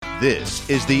This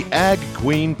is the Ag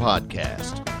Queen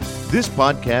Podcast. This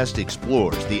podcast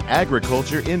explores the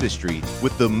agriculture industry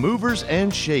with the movers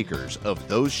and shakers of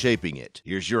those shaping it.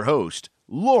 Here's your host,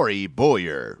 Lori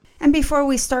Boyer. And before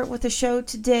we start with the show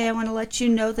today, I want to let you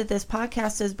know that this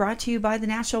podcast is brought to you by the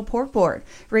National Pork Board.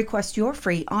 Request your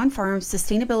free on-farm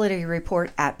sustainability report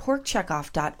at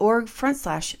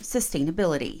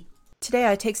porkcheckoff.org/sustainability.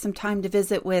 Today, I take some time to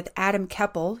visit with Adam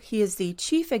Koppel. He is the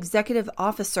Chief Executive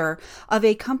Officer of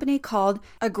a company called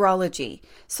Agrology.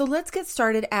 So let's get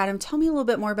started, Adam. Tell me a little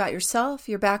bit more about yourself,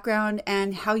 your background,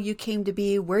 and how you came to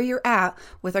be where you're at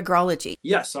with Agrology.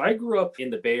 Yeah, so I grew up in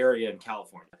the Bay Area in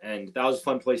California, and that was a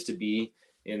fun place to be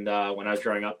when I was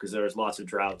growing up because there was lots of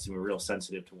droughts and we were real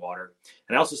sensitive to water.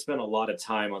 And I also spent a lot of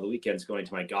time on the weekends going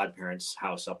to my godparents'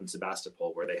 house up in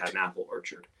Sebastopol where they had an apple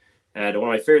orchard. And one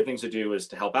of my favorite things to do was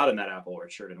to help out in that apple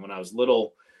orchard. And when I was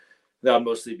little, that would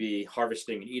mostly be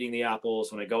harvesting and eating the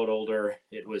apples. When I got older,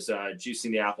 it was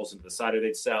juicing the apples into the cider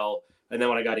they'd sell. And then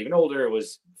when I got even older, it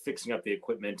was fixing up the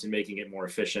equipment and making it more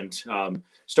efficient,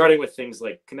 starting with things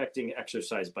like connecting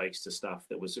exercise bikes to stuff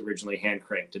that was originally hand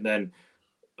cranked, and then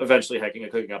eventually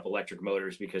hooking up electric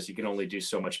motors because you can only do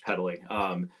so much pedaling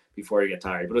before you get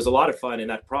tired. But it was a lot of fun, and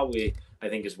that probably, I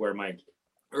think, is where my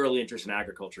early interest in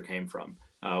agriculture came from.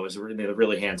 Was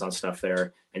really hands-on stuff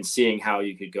there, and seeing how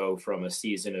you could go from a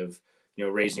season of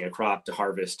raising a crop to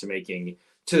harvest to making,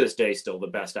 to this day, still the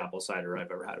best apple cider I've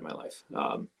ever had in my life.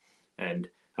 So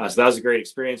that was a great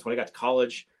experience. When I got to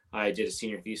college, I did a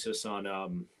senior thesis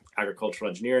on agricultural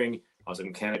engineering. I was a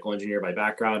mechanical engineer by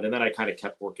background, and then I kind of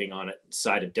kept working on it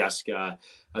side of desk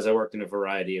as I worked in a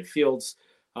variety of fields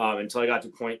until I got to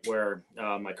the point where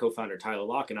my co-founder Tyler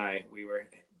Locke and we were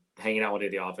hanging out one day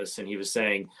at the office, and he was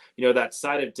saying, that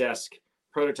side of desk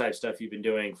prototype stuff you've been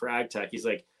doing for ag tech, he's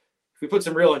like, if we put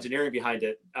some real engineering behind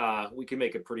it, we can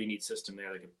make a pretty neat system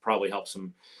there that could probably help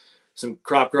some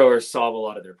crop growers solve a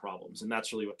lot of their problems. And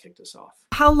that's really what kicked us off.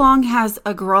 How long has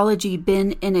Agrology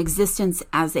been in existence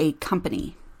as a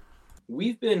company?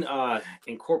 We've been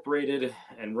incorporated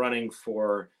and running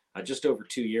for just over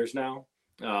 2 years now.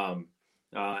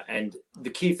 And the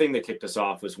key thing that kicked us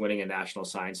off was winning a National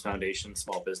Science Foundation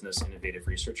Small Business Innovative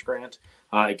Research Grant.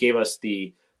 It gave us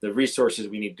the resources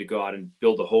we needed to go out and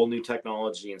build a whole new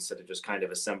technology instead of just kind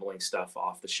of assembling stuff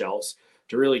off the shelves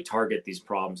to really target these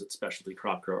problems that specialty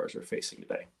crop growers are facing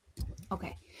today.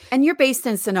 Okay. And you're based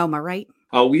in Sonoma, right?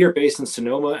 We are based in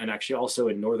Sonoma and actually also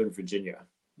in Northern Virginia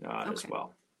as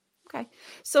well. Okay.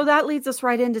 So that leads us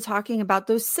right into talking about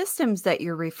those systems that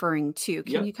you're referring to.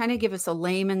 Can you kind of give us a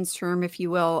layman's term, if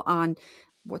you will, on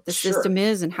what the system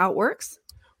is and how it works?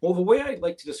 Well, the way I'd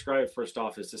like to describe it first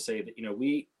off is to say that,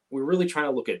 we're really trying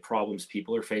to look at problems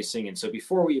people are facing. And so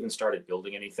before we even started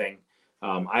building anything,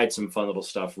 I had some fun little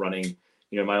stuff running,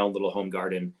 my own little home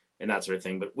garden and that sort of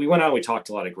thing. But we went out and we talked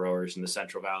to a lot of growers in the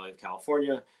Central Valley of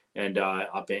California and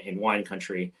up in wine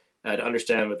country to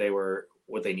understand what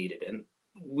they needed. And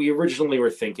we originally were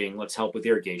thinking, let's help with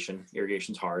irrigation.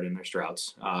 Irrigation's hard and there's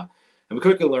droughts. And we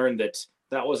quickly learned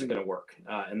that wasn't going to work.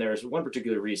 And there's one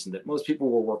particular reason that most people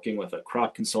were working with a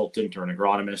crop consultant or an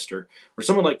agronomist or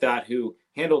someone like that who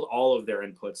handled all of their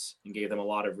inputs and gave them a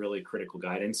lot of really critical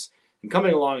guidance. And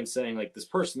coming along and saying, like, this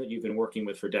person that you've been working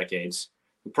with for decades,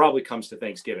 who probably comes to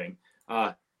Thanksgiving,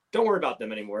 don't worry about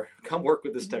them anymore. Come work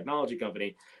with this technology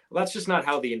company. Well, that's just not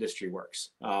how the industry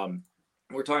works.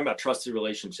 We're talking about trusted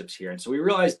relationships here. And so we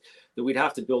realized that we'd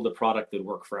have to build a product that would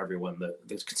work for everyone, the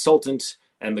consultant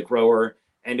and the grower,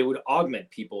 and it would augment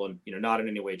people and not in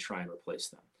any way try and replace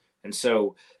them. And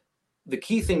so the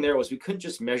key thing there was we couldn't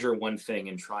just measure one thing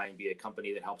and try and be a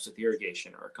company that helps with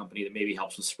irrigation or a company that maybe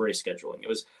helps with spray scheduling. It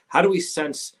was, how do we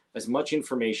sense as much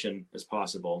information as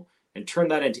possible and turn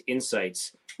that into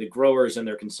insights that growers and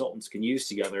their consultants can use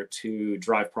together to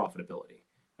drive profitability?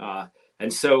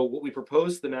 And so what we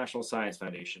proposed to the National Science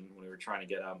Foundation when we were trying to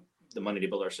get the money to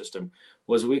build our system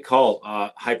was what we call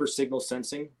hypersignal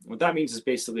sensing. What that means is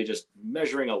basically just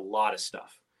measuring a lot of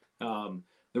stuff. The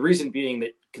reason being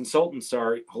that consultants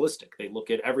are holistic. They look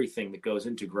at everything that goes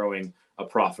into growing a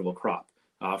profitable crop,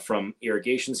 from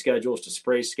irrigation schedules to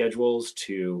spray schedules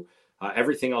to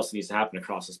everything else that needs to happen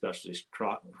across the specialty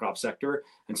crop sector.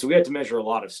 And so we had to measure a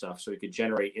lot of stuff so we could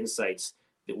generate insights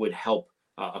that would help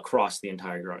across the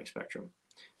entire growing spectrum.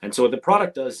 And so what the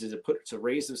product does is it puts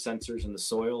arrays of sensors in the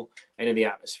soil and in the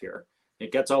atmosphere.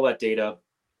 It gets all that data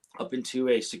up into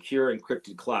a secure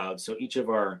encrypted cloud. So each of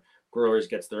our growers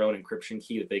gets their own encryption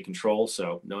key that they control,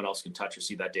 so no one else can touch or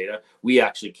see that data. We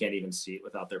actually can't even see it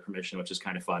without their permission, which is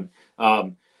kind of fun.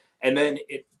 And then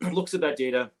it looks at that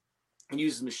data and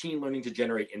uses machine learning to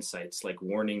generate insights like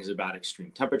warnings about extreme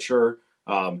temperature,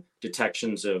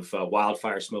 detections of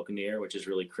wildfire smoke in the air, which is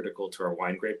really critical to our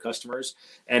wine grape customers.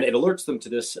 And it alerts them to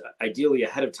this ideally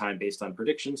ahead of time based on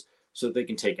predictions so that they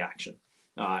can take action.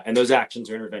 And those actions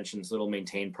or interventions that will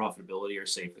maintain profitability or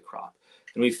save the crop.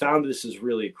 And we found this is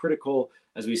really critical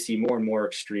as we see more and more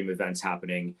extreme events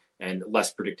happening and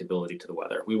less predictability to the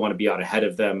weather. We want to be out ahead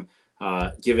of them,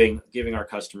 giving our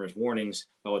customers warnings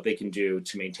about what they can do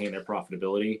to maintain their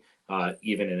profitability,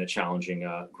 even in a challenging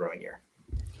growing year.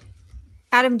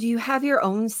 Adam, do you have your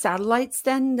own satellites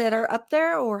then that are up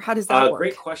there, or how does that work?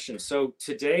 Great question. So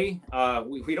today,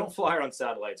 we don't fly on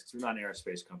satellites because we're not an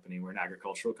aerospace company. We're an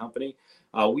agricultural company.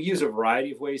 We use a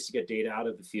variety of ways to get data out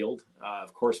of the field.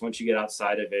 Of course, once you get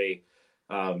outside of a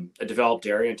developed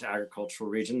area into agricultural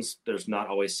regions, there's not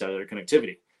always cellular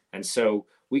connectivity. And so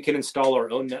we can install our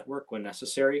own network when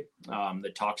necessary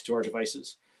that talks to our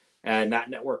devices. And that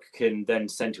network can then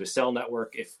send to a cell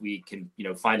network if we can,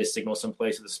 find a signal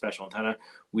someplace with a special antenna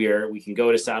where we can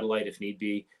go to satellite if need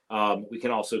be. We can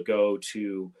also go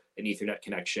to an Ethernet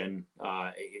connection,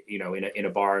 in a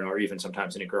barn or even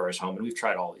sometimes in a grower's home. And we've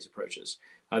tried all these approaches.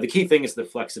 The key thing is the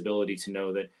flexibility to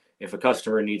know that if a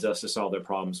customer needs us to solve their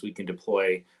problems, we can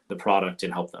deploy the product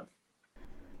and help them.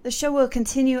 The show will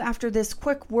continue after this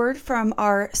quick word from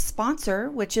our sponsor,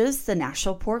 which is the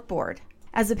National Pork Board.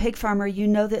 As a pig farmer, you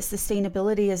know that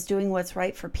sustainability is doing what's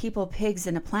right for people, pigs,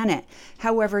 and the planet.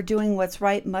 However, doing what's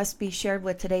right must be shared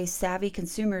with today's savvy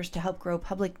consumers to help grow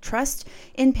public trust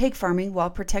in pig farming while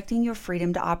protecting your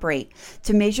freedom to operate.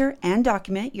 To measure and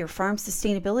document your farm's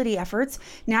sustainability efforts,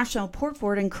 National Pork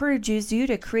Board encourages you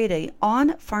to create an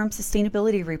on-farm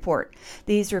sustainability report.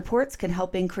 These reports can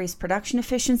help increase production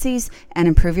efficiencies and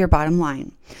improve your bottom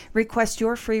line. Request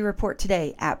your free report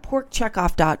today at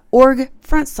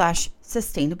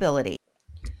porkcheckoff.org/sustainability.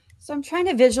 So I'm trying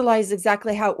to visualize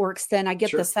exactly how it works then. I get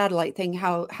Sure. the satellite thing,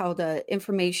 how the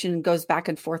information goes back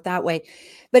and forth that way.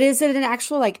 But is it an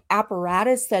actual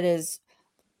apparatus that is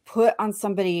put on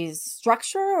somebody's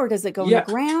structure, or does it go in the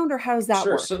ground, or how does that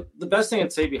Sure. work? So the best thing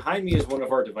I'd say behind me is one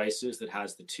of our devices that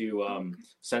has the two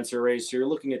sensor arrays. So you're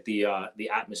looking at the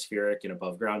atmospheric and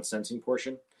above ground sensing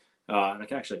portion. And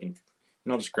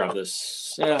I'll just grab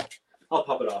this. Yeah, I'll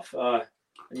pop it off.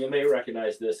 And you may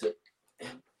recognize this.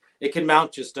 It can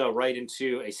mount just right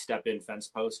into a step-in fence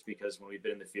post because when we've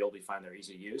been in the field, we find they're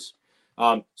easy to use.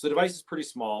 So the device is pretty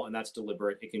small, and that's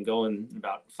deliberate. It can go in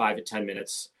about 5 to 10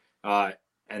 minutes,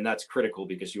 and that's critical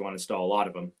because you want to install a lot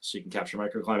of them so you can capture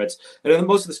microclimates. And then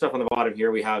most of the stuff on the bottom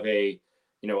here, we have a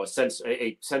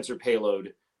sensor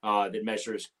payload that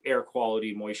measures air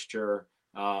quality, moisture,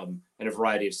 and a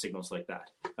variety of signals like that.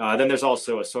 Then there's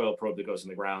also a soil probe that goes in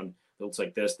the ground that looks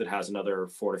like this that has another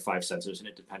 4 to 5 sensors in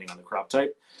it, depending on the crop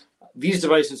type. These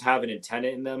devices have an antenna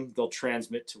in them. They'll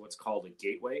transmit to what's called a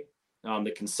gateway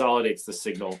that consolidates the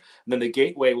signal. And then the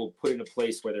gateway will put in a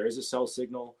place where there is a cell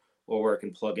signal or where it can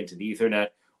plug into the Ethernet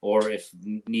or if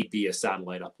need be a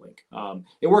satellite uplink.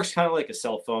 It works kind of like a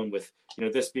cell phone with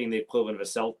this being the equivalent of a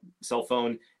cell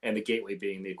phone and the gateway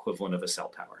being the equivalent of a cell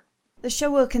tower. The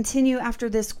show will continue after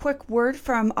this quick word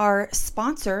from our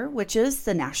sponsor, which is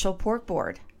the National Pork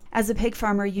Board. As a pig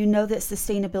farmer, you know that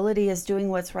sustainability is doing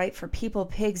what's right for people,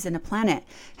 pigs, and the planet.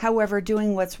 However,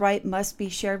 doing what's right must be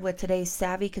shared with today's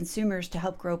savvy consumers to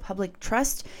help grow public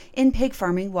trust in pig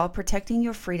farming while protecting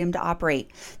your freedom to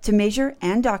operate. To measure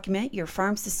and document your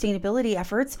farm's sustainability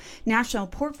efforts, National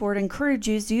Pork Board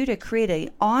encourages you to create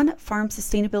an on-farm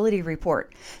sustainability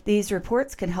report. These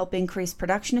reports can help increase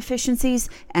production efficiencies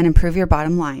and improve your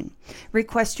bottom line.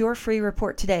 Request your free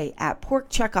report today at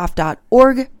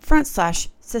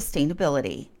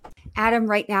porkcheckoff.org/sustainability. Adam,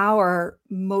 right now, are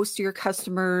most of your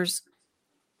customers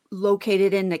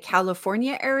located in the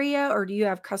California area, or do you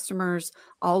have customers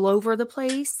all over the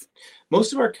place?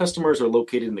 Most of our customers are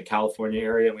located in the California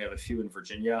area, and we have a few in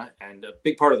Virginia. And a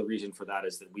big part of the reason for that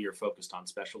is that we are focused on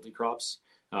specialty crops.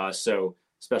 So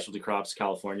specialty crops,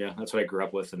 California, that's what I grew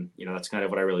up with. And, that's kind of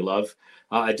what I really love.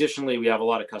 Additionally, we have a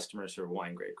lot of customers who are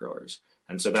wine grape growers.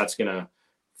 And so that's going to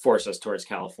force us towards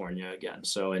California again.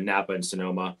 So in Napa and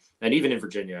Sonoma, and even in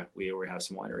Virginia, we have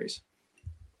some wineries.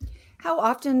 How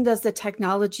often does the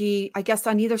technology, I guess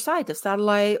on either side, the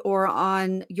satellite or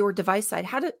on your device side,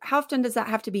 how often does that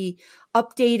have to be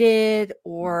updated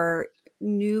or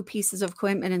new pieces of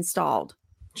equipment installed?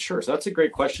 Sure. So that's a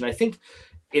great question. I think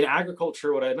in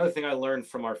agriculture, another thing I learned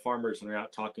from our farmers when we were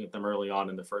out talking with them early on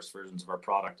in the first versions of our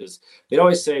product is they'd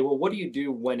always say, well, what do you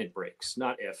do when it breaks?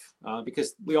 Not if,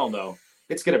 because we all know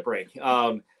it's going to break.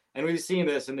 And we've seen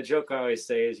this. And the joke I always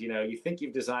say is, you think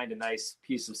you've designed a nice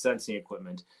piece of sensing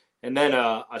equipment, and then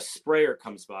a sprayer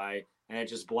comes by and it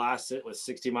just blasts it with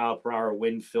 60-mile-per-hour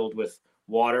wind filled with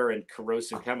water and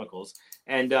corrosive chemicals.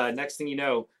 And next thing you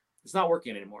know, it's not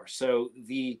working anymore. So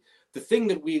the thing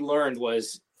that we learned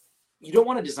was you don't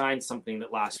want to design something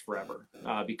that lasts forever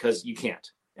because you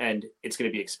can't, and it's going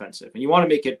to be expensive. And you want to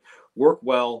make it work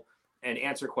well and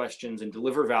answer questions and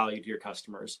deliver value to your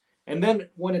customers. And then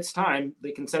when it's time,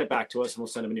 they can send it back to us and we'll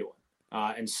send them a new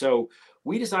one. And so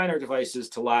we design our devices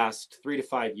to last 3 to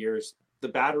 5 years. The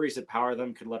batteries that power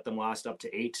them could let them last up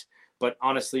to 8. But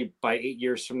honestly, by 8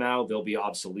 years from now, they'll be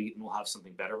obsolete and we'll have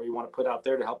something better we want to put out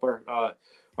there to help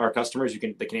our customers.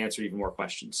 They can answer even more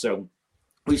questions. So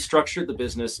we structured the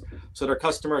business so that our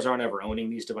customers aren't ever owning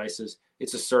these devices.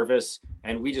 It's a service,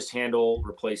 and we just handle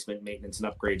replacement, maintenance,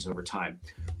 and upgrades over time.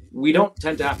 We don't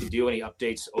tend to have to do any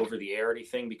updates over the air or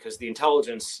anything because the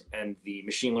intelligence and the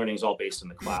machine learning is all based in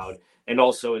the cloud and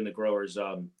also in the growers'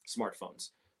 smartphones.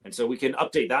 And so we can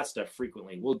update that stuff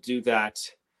frequently. We'll do that,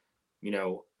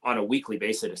 on a weekly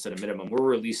basis at a minimum. We're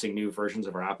releasing new versions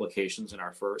of our applications and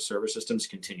our server systems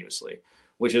continuously,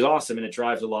 which is awesome. And it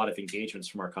drives a lot of engagements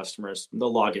from our customers.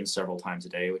 They'll log in several times a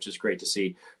day, which is great to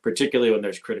see, particularly when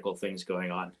there's critical things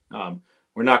going on.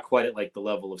 We're not quite at like the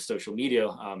level of social media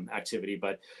activity,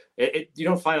 but you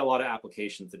don't find a lot of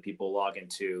applications that people log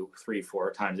into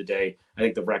 3-4 times a day. I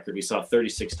think the record we saw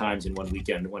 36 times in one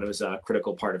weekend when it was a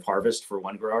critical part of harvest for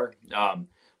one grower.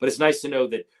 But it's nice to know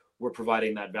that we're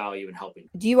providing that value and helping.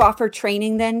 Do you offer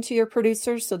training then to your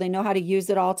producers so they know how to use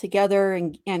it all together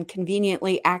and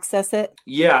conveniently access it?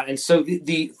 Yeah, and so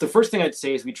the first thing I'd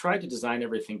say is we tried to design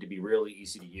everything to be really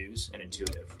easy to use and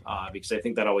intuitive because I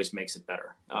think that always makes it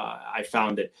better. I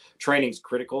found that training is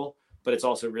critical, but it's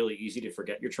also really easy to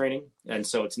forget your training. And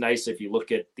so it's nice if you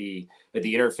look at the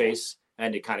interface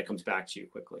and it kind of comes back to you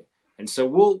quickly. And so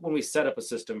when we set up a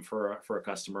system for a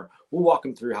customer, we'll walk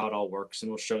them through how it all works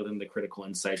and we'll show them the critical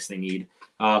insights they need.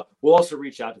 We'll also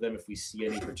reach out to them if we see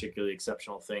any particularly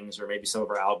exceptional things, or maybe some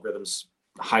of our algorithms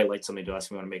highlight something to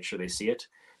us. We want to make sure they see it.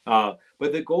 But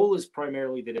the goal is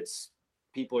primarily that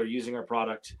people are using our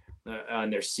product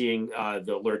and they're seeing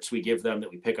the alerts we give them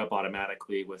that we pick up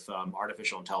automatically with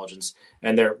artificial intelligence,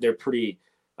 and they're pretty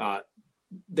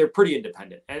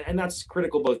independent, and that's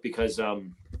critical both because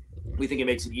we think it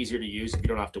makes it easier to use if you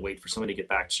don't have to wait for somebody to get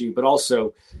back to you. But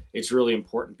also, it's really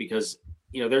important because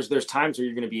there's times where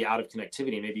you're going to be out of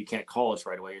connectivity. Maybe you can't call us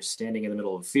right away. You're standing in the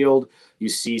middle of the field. You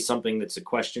see something that's a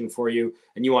question for you,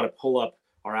 and you want to pull up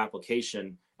our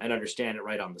application and understand it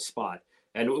right on the spot.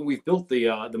 And we've built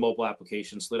the mobile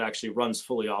application so that it actually runs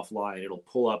fully offline. It'll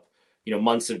pull up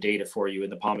months of data for you in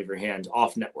the palm of your hand,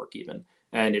 off network even,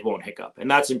 and it won't hiccup. And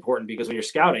that's important because when you're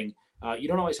scouting, you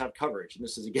don't always have coverage. And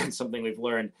this is, again, something we've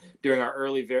learned during our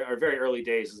very early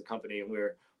days as a company. And we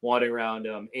were wandering around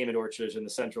almond orchards in the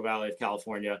Central Valley of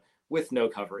California with no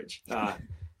coverage. And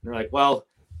they're like, well,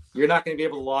 you're not going to be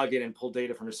able to log in and pull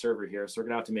data from a server here. So we're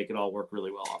going to have to make it all work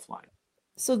really well offline.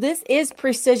 So this is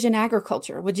precision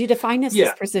agriculture. Would you define this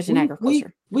as precision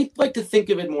agriculture? We like to think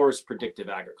of it more as predictive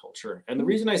agriculture. And the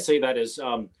reason I say that is,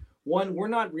 one, we're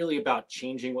not really about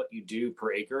changing what you do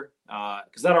per acre,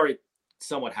 because that already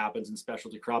somewhat happens in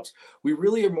specialty crops. We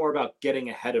really are more about getting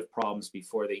ahead of problems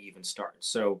before they even start.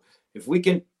 So if we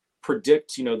can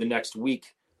predict, the next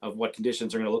week of what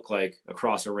conditions are going to look like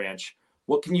across a ranch,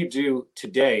 what can you do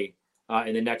today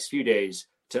in the next few days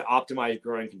to optimize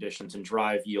growing conditions and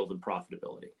drive yield and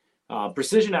profitability?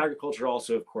 Precision agriculture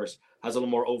also, of course, has a little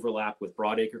more overlap with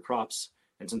broadacre crops.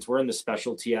 And since we're in the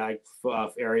specialty ag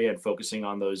area and focusing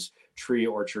on those tree,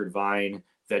 orchard, vine,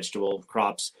 vegetable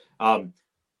crops,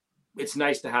 it's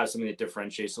nice to have something that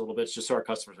differentiates a little bit just so our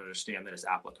customers understand that it's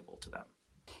applicable to them.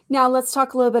 Now let's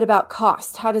talk a little bit about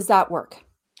cost. How does that work?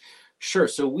 Sure.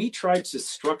 So we tried to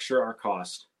structure our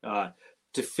cost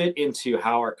to fit into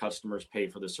how our customers pay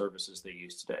for the services they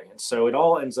use today. And so it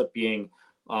all ends up being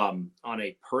on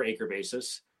a per acre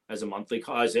basis as a monthly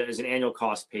cost, as an annual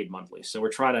cost paid monthly. So we're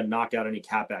trying to knock out any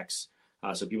CapEx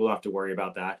so people don't have to worry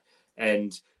about that.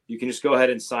 And you can just go ahead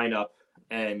and sign up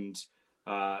and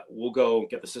we'll go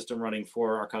get the system running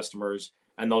for our customers,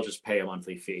 and they'll just pay a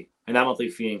monthly fee. And that monthly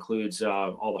fee includes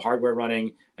all the hardware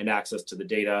running and access to the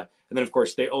data. And then, of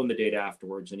course, they own the data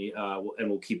afterwards, and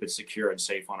we'll keep it secure and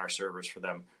safe on our servers for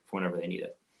them for whenever they need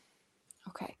it.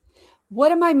 Okay.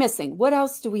 What am I missing? What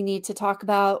else do we need to talk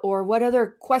about, or what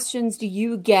other questions do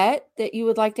you get that you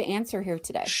would like to answer here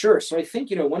today? Sure. So I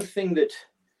think, one thing that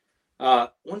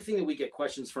we get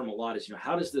questions from a lot is,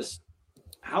 how is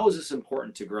this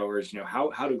important to growers?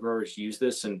 How do growers use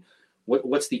this, and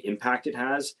what's the impact it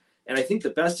has? And I think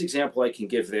the best example I can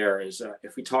give there is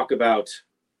if we talk about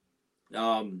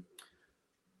some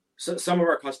of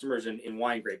our customers in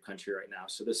wine grape country right now.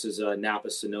 So this is Napa,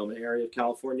 Sonoma area of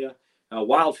California.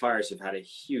 wildfires have had a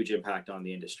huge impact on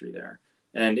the industry there.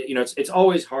 And, it's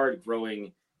always hard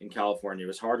growing in California. It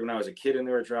was hard when I was a kid and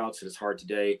there were droughts. It's hard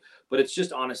today, but it's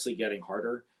just honestly getting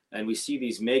harder. And we see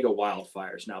these mega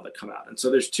wildfires now that come out. And so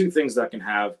there's two things that can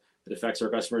have that affects our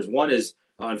customers. One is,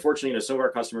 unfortunately, some of our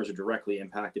customers are directly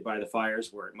impacted by the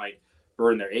fires, where it might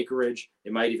burn their acreage.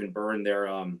 It might even burn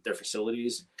their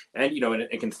facilities, and and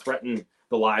it can threaten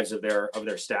the lives of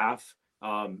their staff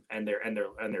and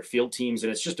their field teams.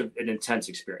 And it's just an intense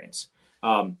experience.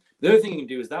 The other thing you can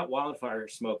do is that wildfire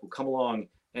smoke will come along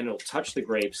and it'll touch the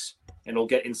grapes and it'll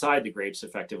get inside the grapes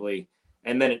effectively,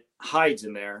 and then it hides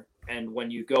in there. And when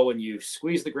you go and you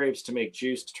squeeze the grapes to make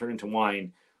juice to turn into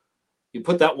wine, you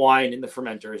put that wine in the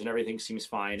fermenters and everything seems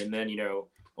fine. And then,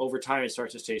 over time, it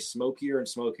starts to taste smokier and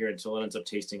smokier until it ends up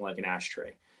tasting like an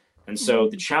ashtray. And so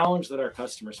the challenge that our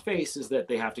customers face is that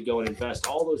they have to go and invest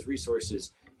all those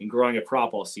resources in growing a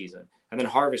crop all season, and then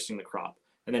harvesting the crop,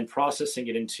 and then processing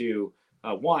it into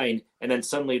wine. And then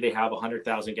suddenly they have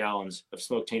 100,000 gallons of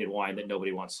smoke-tainted wine that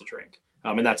nobody wants to drink.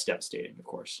 And that's devastating, of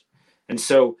course. And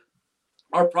so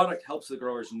our product helps the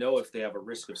growers know if they have a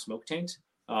risk of smoke taint,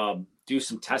 do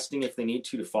some testing if they need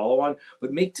to follow on,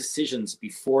 but make decisions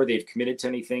before they've committed to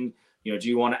anything. Do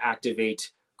you want to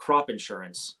activate crop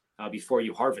insurance before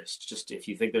you harvest? Just if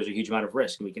you think there's a huge amount of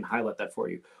risk, and we can highlight that for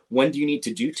you. When do you need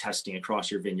to do testing across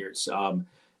your vineyards?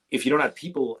 If you don't have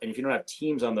people and if you don't have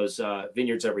teams on those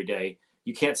vineyards every day,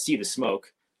 you can't see the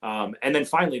smoke. And then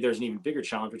finally, there's an even bigger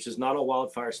challenge, which is not all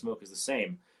wildfire smoke is the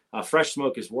same. Fresh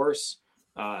smoke is worse.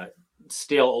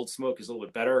 Stale old smoke is a little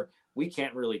bit better. We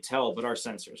can't really tell, but our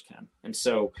sensors can. And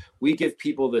so we give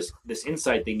people this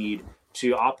insight they need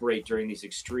to operate during these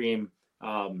extreme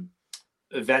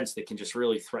events that can just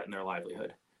really threaten their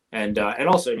livelihood. And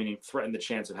also, threaten the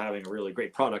chance of having a really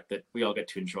great product that we all get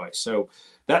to enjoy. So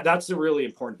that's a really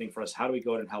important thing for us. How do we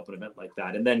go out and help an event like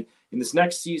that? And then in this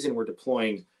next season, we're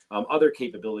deploying other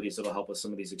capabilities that will help with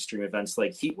some of these extreme events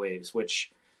like heat waves,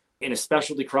 which in a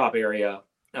specialty crop area,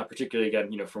 particularly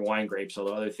again, for wine grapes,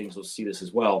 although other things will see this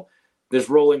as well, there's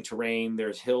rolling terrain,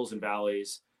 there's hills and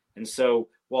valleys. And so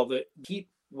while the heat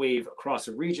wave across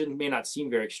a region may not seem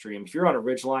very extreme, if you're on a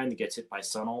ridgeline that gets hit by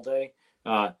sun all day,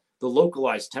 the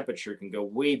localized temperature can go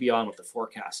way beyond what the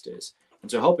forecast is.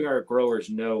 And so helping our growers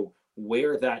know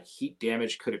where that heat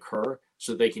damage could occur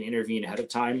so they can intervene ahead of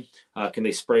time. Can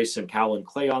they spray some kaolin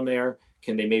clay on there?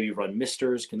 Can they maybe run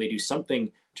misters? Can they do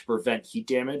something to prevent heat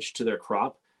damage to their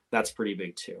crop? That's pretty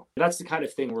big too. That's the kind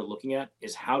of thing we're looking at,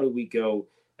 is how do we go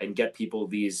and get people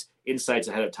these insights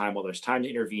ahead of time while there's time to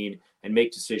intervene and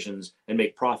make decisions and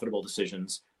make profitable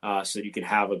decisions so that you can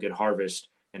have a good harvest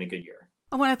and a good year.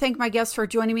 I want to thank my guests for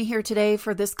joining me here today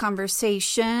for this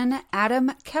conversation.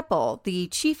 Adam Koppel, the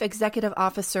Chief Executive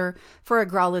Officer for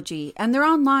Agrology, and they're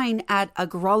online at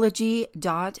Agrology.ag.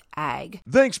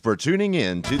 Thanks for tuning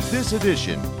in to this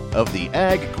edition of the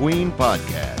Ag Queen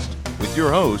Podcast with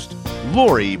your host,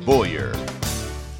 Lori Boyer.